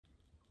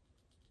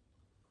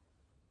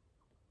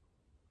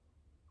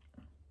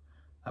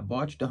I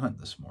botched a hunt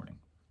this morning.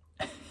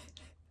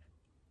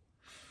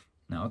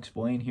 Now I'll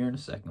explain here in a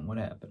second what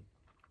happened.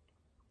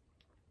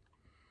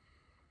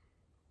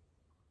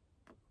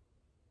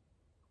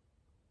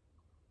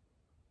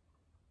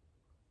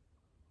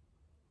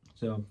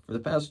 So for the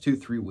past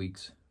 2-3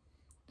 weeks,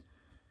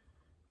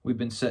 we've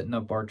been setting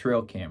up our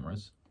trail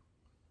cameras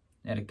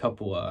at a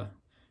couple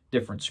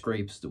different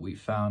scrapes that we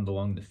found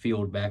along the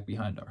field back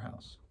behind our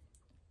house.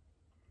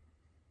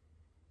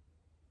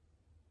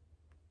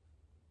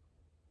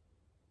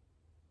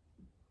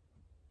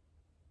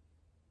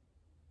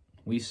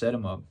 We set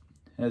them up,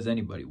 as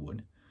anybody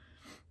would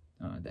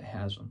that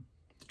has them,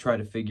 to try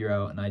to figure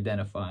out and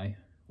identify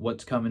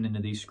what's coming into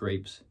these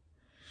scrapes,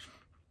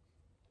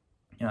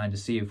 to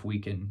see if we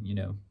can,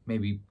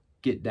 maybe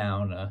get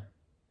down a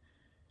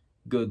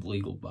good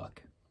legal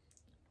buck.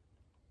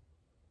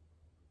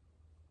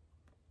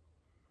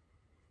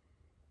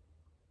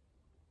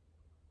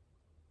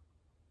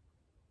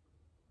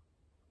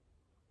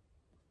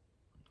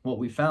 What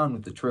we found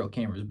with the trail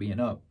cameras being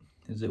up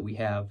is that we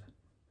have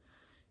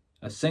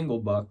a single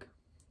buck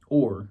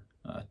or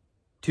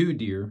 2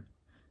 deer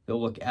that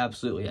look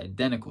absolutely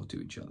identical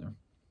to each other.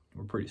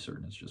 We're pretty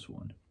certain it's just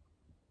one.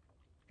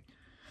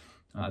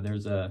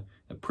 There's a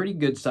pretty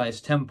good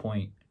sized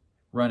 10-point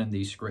running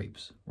these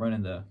scrapes,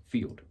 running the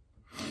field.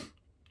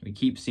 We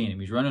keep seeing him.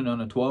 He's running on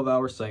a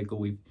 12-hour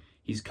cycle.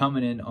 He's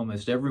coming in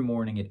almost every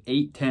morning at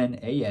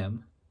 8:10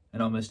 a.m.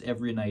 and almost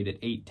every night at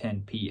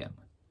 8:10 p.m.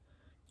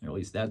 Or at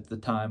least that's the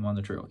time on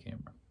the trail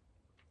camera.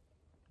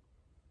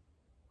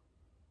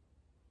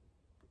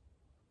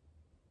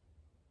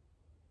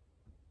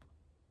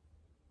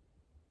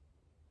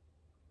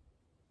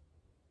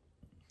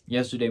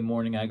 Yesterday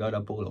morning I got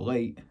up a little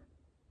late,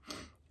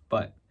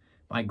 but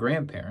my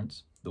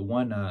grandparents, the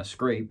one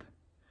scrape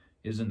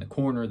is in the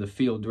corner of the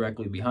field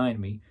directly behind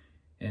me,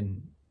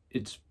 and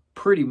it's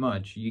pretty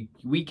much,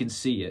 we can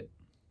see it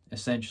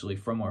essentially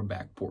from our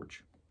back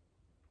porch.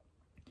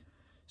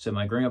 So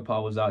my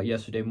grandpa was out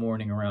yesterday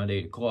morning around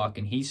 8 o'clock,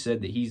 and he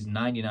said that he's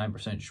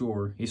 99%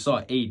 sure he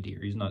saw a deer.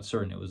 He's not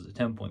certain it was the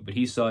 10-point, but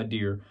he saw a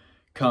deer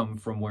come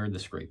from where the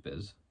scrape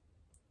is.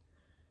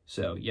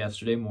 So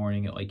yesterday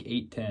morning at like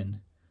 8:10,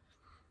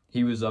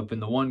 he was up in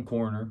the one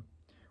corner.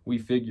 We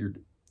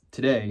figured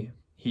today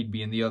he'd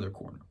be in the other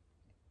corner.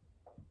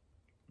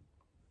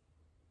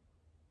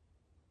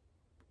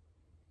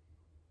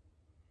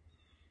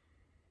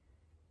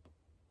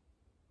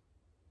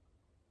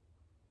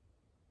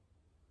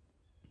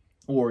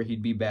 Or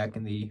he'd be back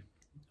in the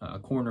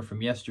corner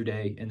from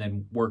yesterday and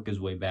then work his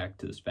way back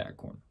to this back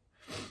corner.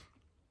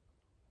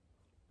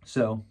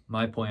 So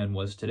my plan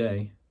was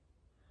today,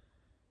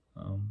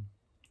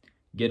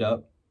 get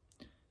up,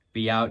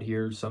 be out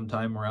here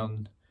sometime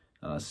around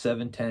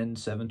 7:10,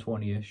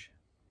 7:20-ish,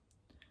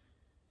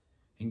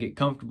 and get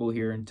comfortable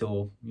here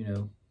until,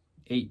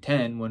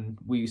 8:10 when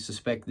we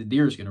suspect the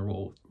deer's going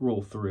to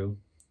roll through,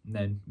 and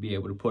then be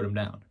able to put him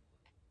down.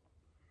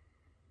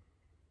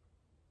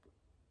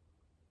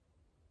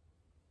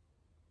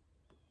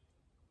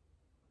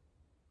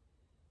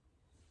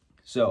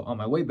 So on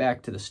my way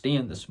back to the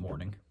stand this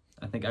morning,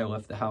 I think I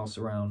left the house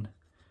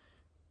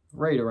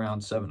right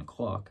around 7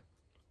 o'clock.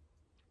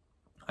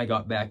 I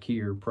got back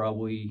here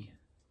probably,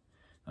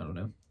 I don't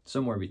know,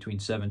 somewhere between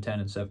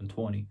 7:10 and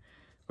 7:20.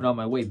 But on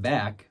my way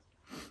back,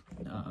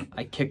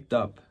 I kicked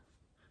up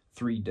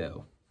 3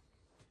 doe.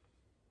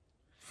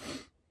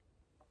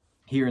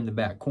 Here in the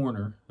back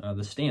corner,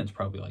 the stand's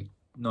probably like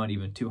not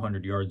even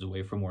 200 yards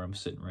away from where I'm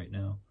sitting right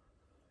now.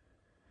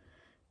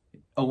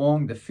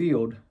 Along the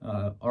field,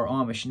 our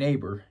Amish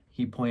neighbor,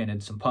 he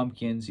planted some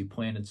pumpkins, he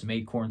planted some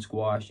acorn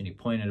squash, and he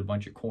planted a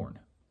bunch of corn.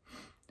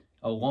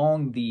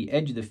 Along the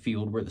edge of the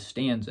field where the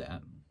stand's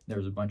at,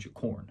 there's a bunch of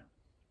corn.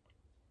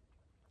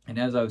 And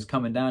as I was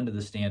coming down to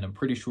the stand, I'm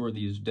pretty sure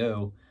these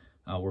doe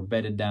were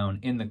bedded down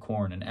in the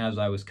corn, and as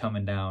I was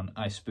coming down,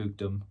 I spooked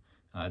them.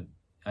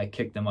 I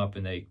kicked them up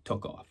and they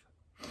took off.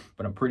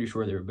 But I'm pretty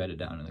sure they were bedded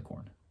down in the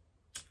corn.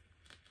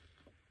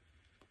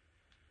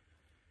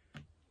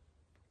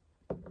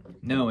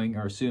 Knowing,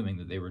 or assuming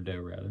that they were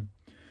doe, rather,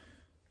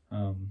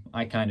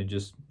 I kind of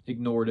just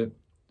ignored it,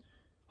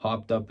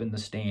 hopped up in the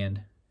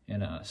stand,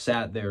 and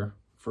sat there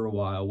for a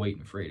while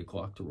waiting for 8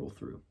 o'clock to roll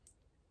through.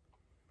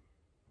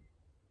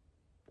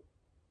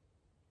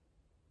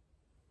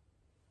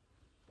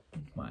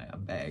 My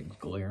bag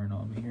glaring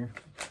on me here.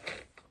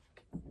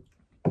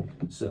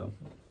 So,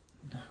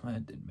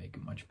 that didn't make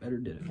it much better,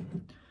 did it?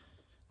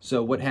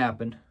 So what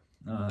happened,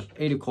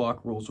 8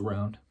 o'clock rolls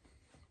around.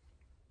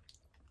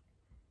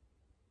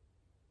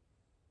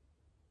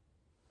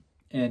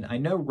 And I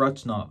know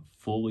rut's not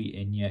fully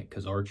in yet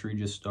because archery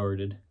just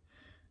started.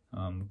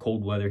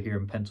 Cold weather here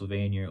in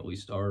Pennsylvania, at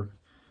least our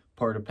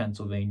part of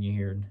Pennsylvania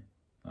here in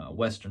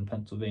western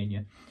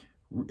Pennsylvania.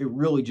 It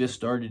really just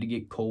started to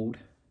get cold,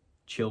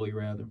 chilly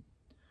rather.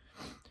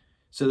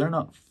 So they're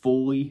not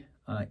fully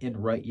in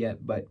rut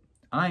yet, but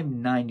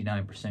I'm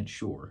 99%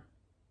 sure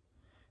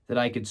that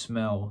I could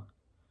smell,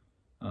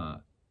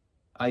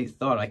 I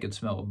thought I could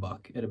smell a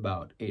buck at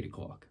about 8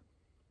 o'clock.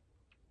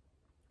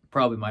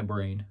 Probably my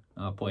brain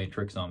playing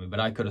tricks on me, but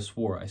I could have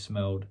swore I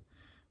smelled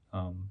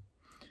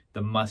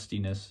the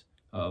mustiness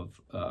of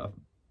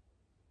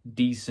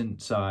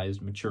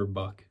decent-sized mature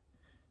buck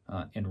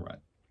in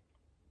rut.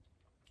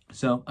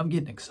 So I'm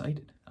getting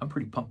excited. I'm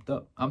pretty pumped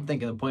up. I'm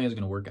thinking the plan is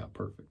going to work out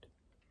perfect.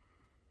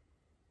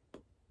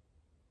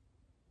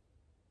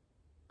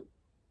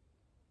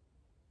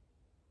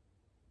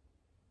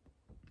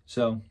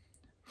 So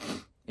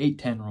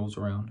 8:10 rolls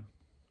around.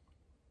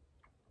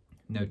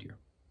 No deer.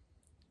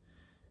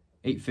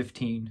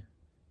 8:15,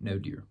 no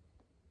deer.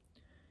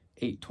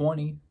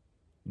 8:20,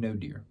 no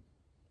deer.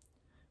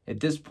 At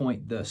this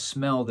point, the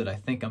smell that I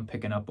think I'm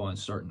picking up on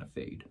is starting to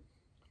fade.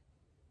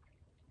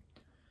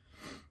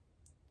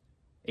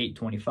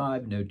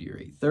 8:25, no deer.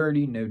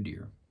 8:30, no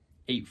deer.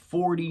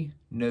 8:40,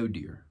 no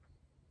deer.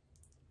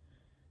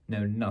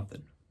 No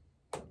nothing.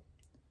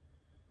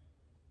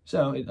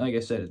 So, like I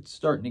said, it's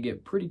starting to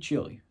get pretty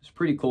chilly. It's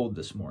pretty cold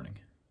this morning.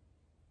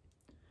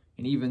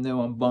 And even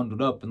though I'm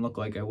bundled up and look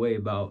like I weigh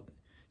about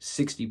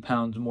 60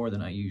 pounds more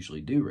than I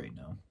usually do right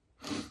now,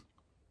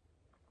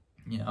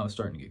 I was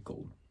starting to get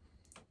cold.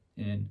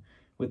 And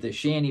with the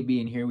shanty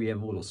being here, we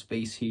have a little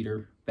space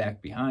heater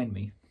back behind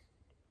me.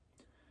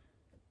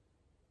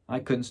 I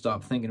couldn't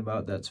stop thinking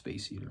about that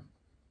space heater.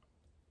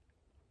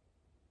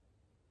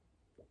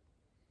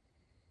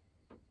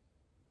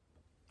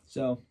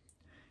 So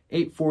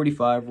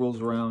 8:45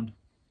 rolls around.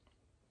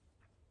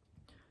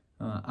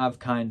 I've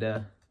kind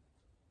of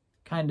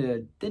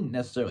didn't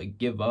necessarily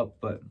give up,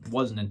 but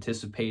wasn't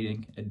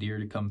anticipating a deer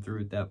to come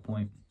through at that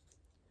point.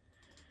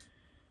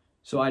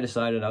 So I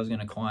decided I was going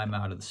to climb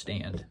out of the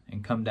stand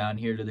and come down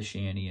here to the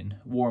shanty and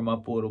warm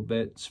up a little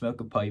bit,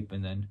 smoke a pipe,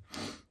 and then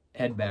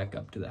head back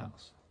up to the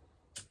house.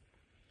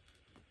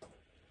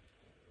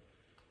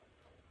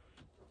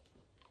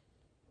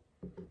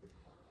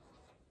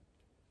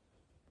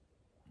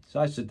 So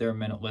I sit there a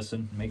minute,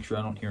 listen, make sure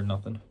I don't hear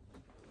nothing.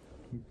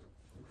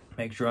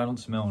 Make sure I don't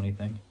smell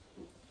anything.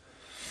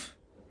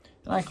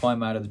 And I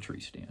climb out of the tree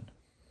stand.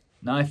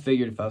 Now I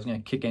figured if I was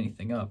going to kick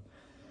anything up,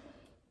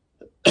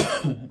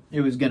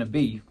 it was going to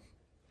be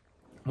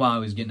while I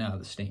was getting out of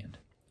the stand.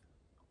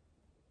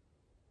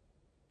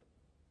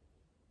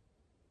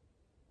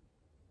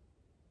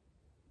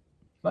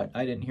 But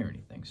I didn't hear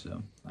anything,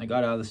 so I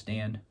got out of the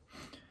stand,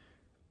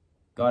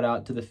 got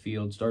out to the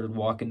field, started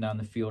walking down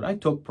the field. I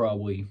took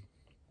probably,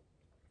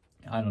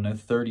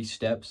 30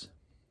 steps.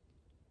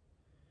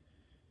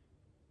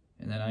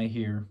 And then I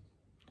hear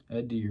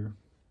a deer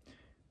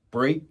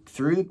break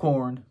through the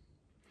corn,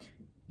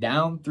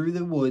 down through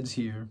the woods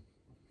here,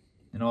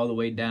 and all the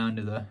way down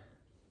to the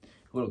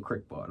little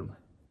creek bottom.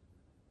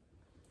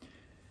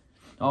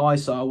 All I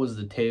saw was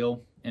the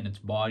tail and its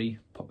body,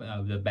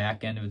 the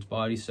back end of its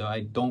body, so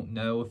I don't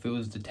know if it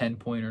was the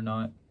 10-point or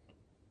not,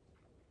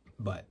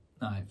 but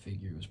I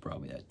figure it was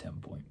probably that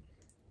 10-point.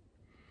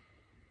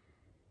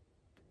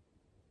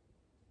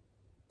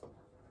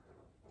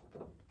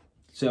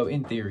 So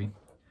in theory,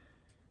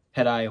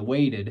 had I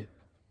waited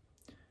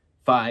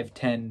 5,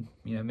 10,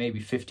 maybe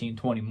 15,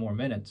 20 more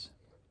minutes,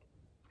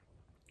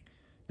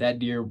 that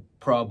deer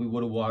probably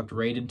would have walked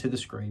right into the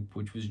scrape,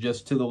 which was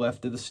just to the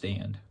left of the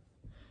stand,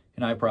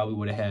 and I probably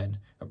would have had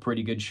a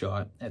pretty good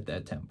shot at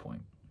that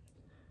 10-point.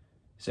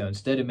 So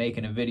instead of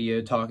making a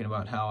video talking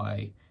about how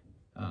I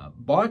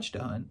botched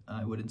a hunt,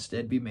 I would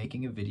instead be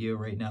making a video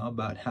right now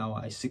about how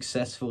I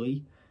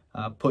successfully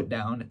put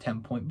down a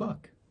 10-point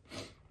buck.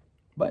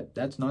 But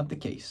that's not the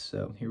case,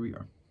 so here we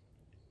are.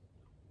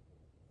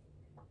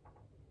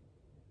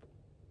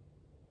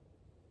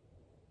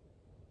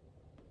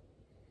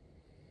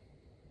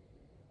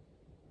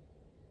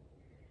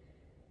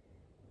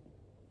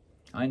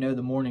 I know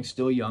the morning's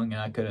still young,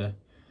 and I could have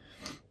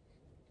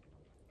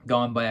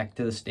gone back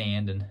to the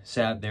stand and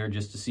sat there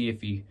just to see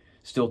if he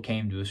still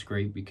came to a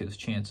scrape, because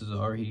chances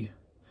are he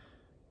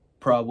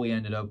probably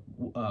ended up,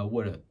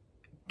 would have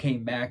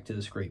came back to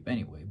the scrape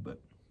anyway,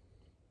 but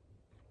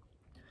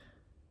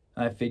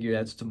I figure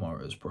that's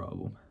tomorrow's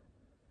problem.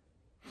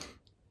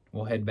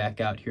 We'll head back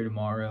out here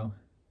tomorrow.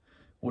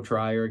 We'll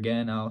try her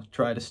again. I'll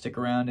try to stick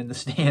around in the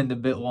stand a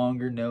bit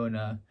longer, knowing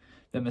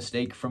the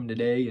mistake from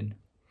today, and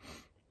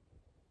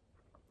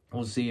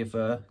we'll see if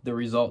the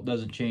result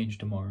doesn't change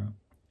tomorrow.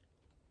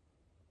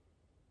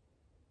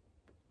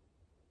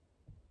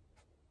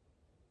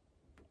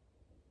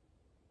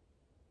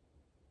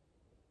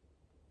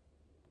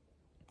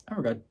 I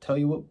forgot to tell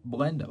you what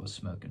blend I was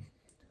smoking.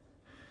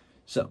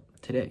 So,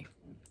 today,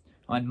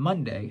 on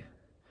Monday,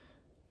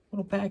 a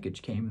little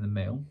package came in the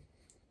mail.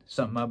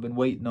 Something I've been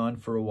waiting on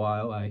for a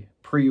while. I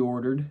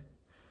pre-ordered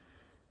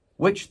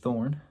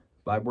Wytchthorn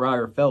by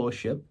Briar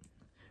Fellowship,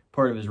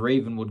 part of his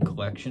Ravenwood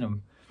collection.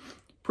 I'm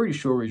pretty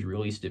sure he's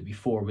released it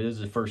before, but this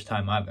is the first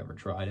time I've ever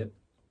tried it.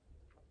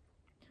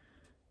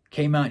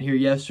 Came out here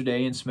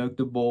yesterday and smoked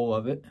a bowl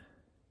of it.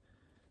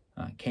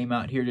 Came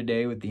out here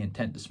today with the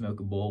intent to smoke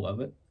a bowl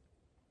of it.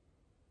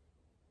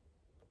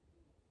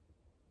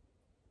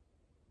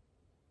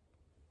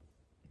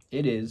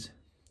 It is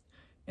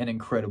an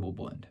incredible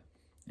blend.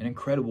 An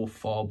incredible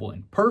fall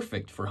blend.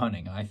 Perfect for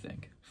hunting, I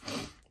think.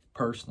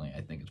 personally, I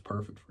think it's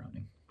perfect for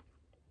hunting.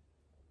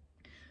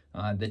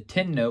 The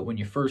tin note, when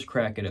you first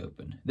crack it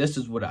open, this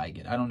is what I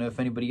get. I don't know if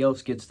anybody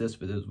else gets this,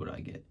 but this is what I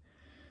get.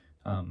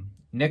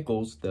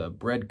 Nichols, the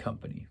bread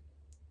company,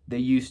 they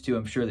used to,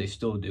 I'm sure they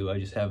still do, I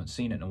just haven't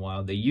seen it in a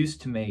while, they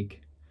used to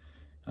make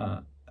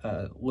a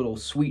little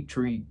sweet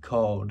treat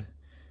called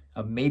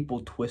a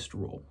maple twist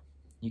roll.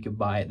 You could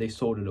buy it. They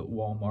sold it at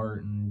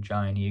Walmart and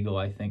Giant Eagle,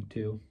 I think,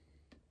 too.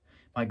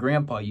 My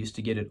grandpa used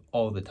to get it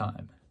all the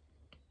time,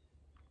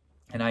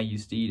 and I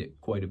used to eat it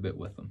quite a bit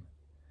with him.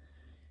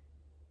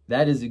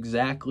 That is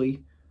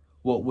exactly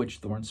what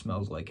Wytchthorn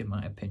smells like, in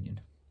my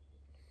opinion.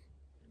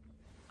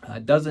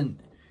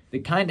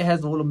 It kind of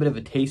has a little bit of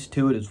a taste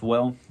to it as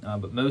well,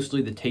 but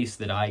mostly the taste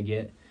that I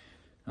get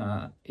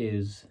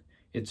is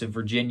it's a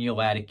Virginia,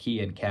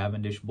 Latakia, and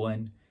Cavendish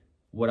blend.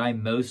 What I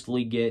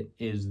mostly get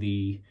is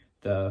the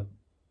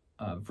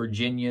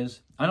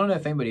Virginias. I don't know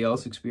if anybody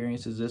else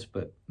experiences this,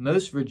 but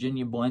most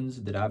Virginia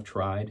blends that I've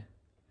tried,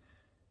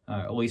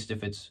 at least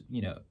if it's,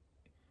 you know,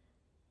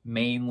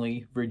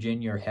 mainly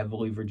Virginia or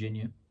heavily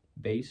Virginia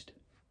based,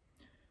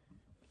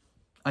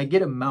 I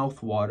get a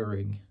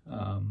mouth-watering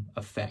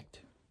effect.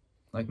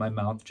 Like my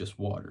mouth just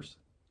waters.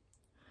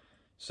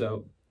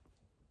 So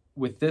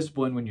with this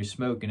blend, when you're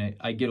smoking it,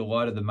 I get a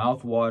lot of the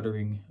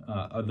mouth-watering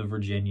of the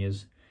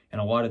Virginias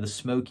and a lot of the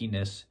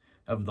smokiness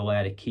of the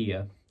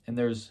Latakia. And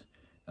there's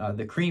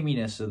the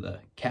creaminess of the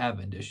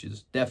Cavendish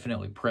is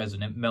definitely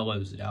present. It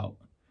mellows it out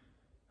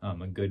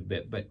a good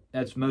bit. But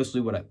that's mostly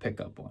what I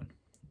pick up on,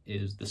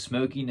 is the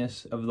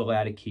smokiness of the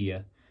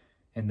Latakia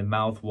and the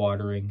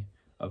mouth-watering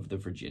of the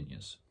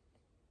Virginias.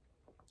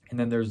 And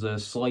then there's a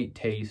slight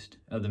taste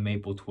of the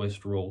maple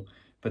twist roll,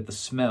 but the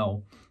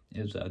smell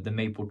is the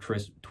maple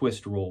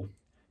twist roll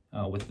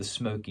with the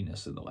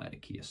smokiness of the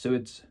Latakia. So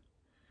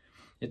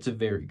it's a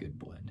very good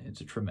blend.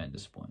 It's a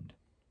tremendous blend.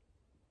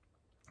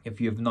 If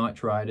you have not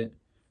tried it,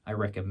 I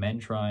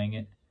recommend trying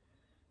it.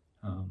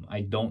 I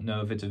don't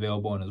know if it's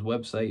available on his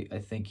website. I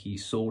think he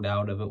sold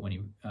out of it when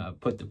he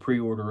put the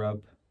pre-order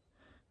up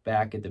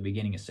back at the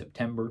beginning of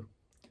September.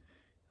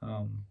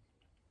 But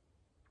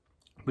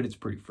it's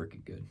pretty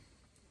freaking good.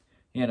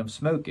 And I'm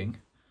smoking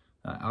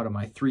out of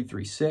my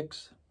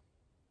 336.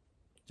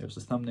 There's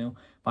the thumbnail.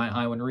 My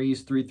Island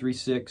Rees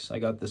 336. I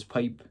got this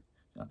pipe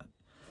a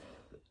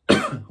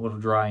little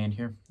dry in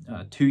here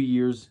 2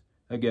 years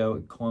ago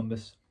at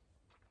Columbus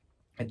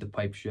at the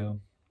pipe show.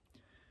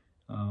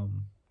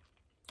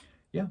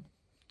 Yeah,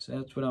 so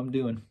that's what I'm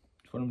doing.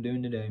 That's what I'm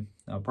doing today.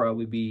 I'll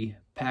probably be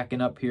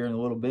packing up here in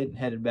a little bit and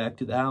headed back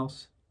to the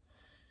house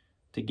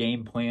to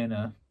game plan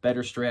a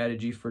better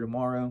strategy for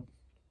tomorrow.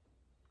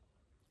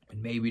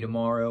 And maybe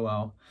tomorrow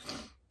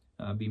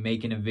I'll be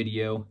making a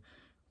video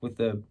with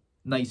a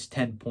nice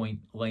 10-point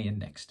laying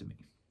next to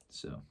me.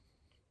 So,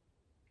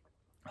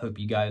 hope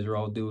you guys are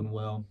all doing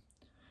well.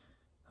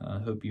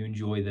 Hope you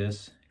enjoy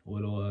this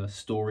little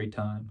story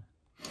time.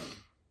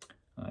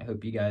 I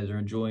hope you guys are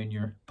enjoying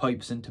your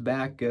pipes and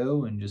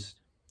tobacco and just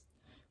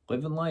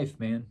living life,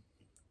 man.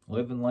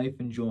 Living life,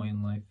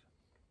 enjoying life.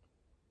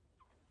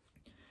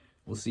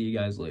 We'll see you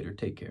guys later.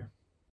 Take care.